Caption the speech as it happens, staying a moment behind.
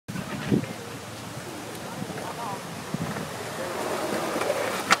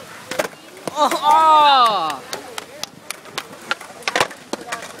Oh!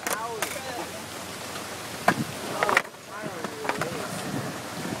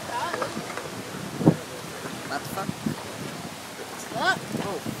 What the fuck? What?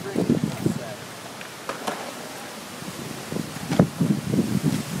 Oh, freak.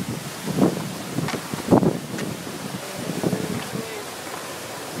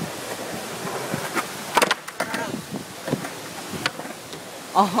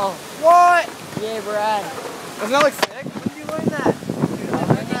 Oh. What? Yeah, Brad. Doesn't that look sick? When did you learn that? Dude, I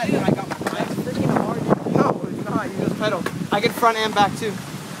learned that and I got my legs freaking hard. No, it's not. You just pedal. I can front and back too.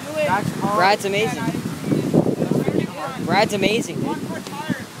 Back's hard. Brad's amazing. Brad's amazing, dude.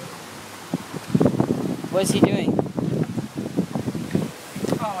 What is he doing?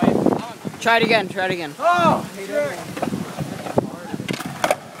 Oh, wait. Try it again, try it again. Oh, sure.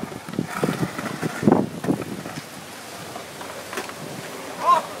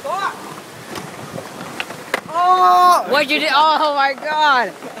 Oh, fuck! Oh! What'd you do? Oh my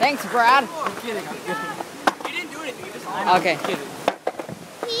god! Thanks, Brad. I'm kidding, I'm kidding. You didn't do anything, you just Okay.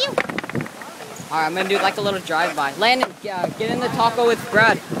 Alright, I'm gonna do like a little drive-by. Landon, get in the taco with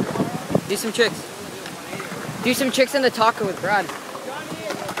Brad. Do some tricks. Do some tricks in the taco with Brad.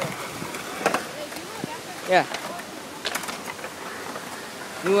 Yeah.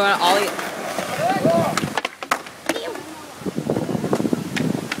 You want ollie?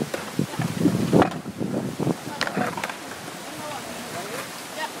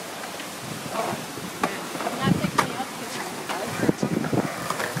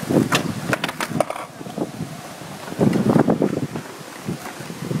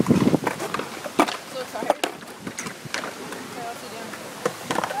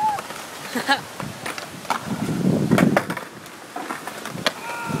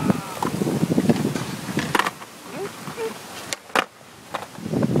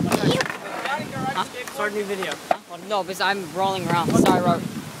 Start a new video. Well, no, because I'm rolling around. Sorry, Robert.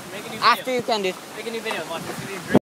 Make a new video. After you can, dude. Make a new video. Watch this video.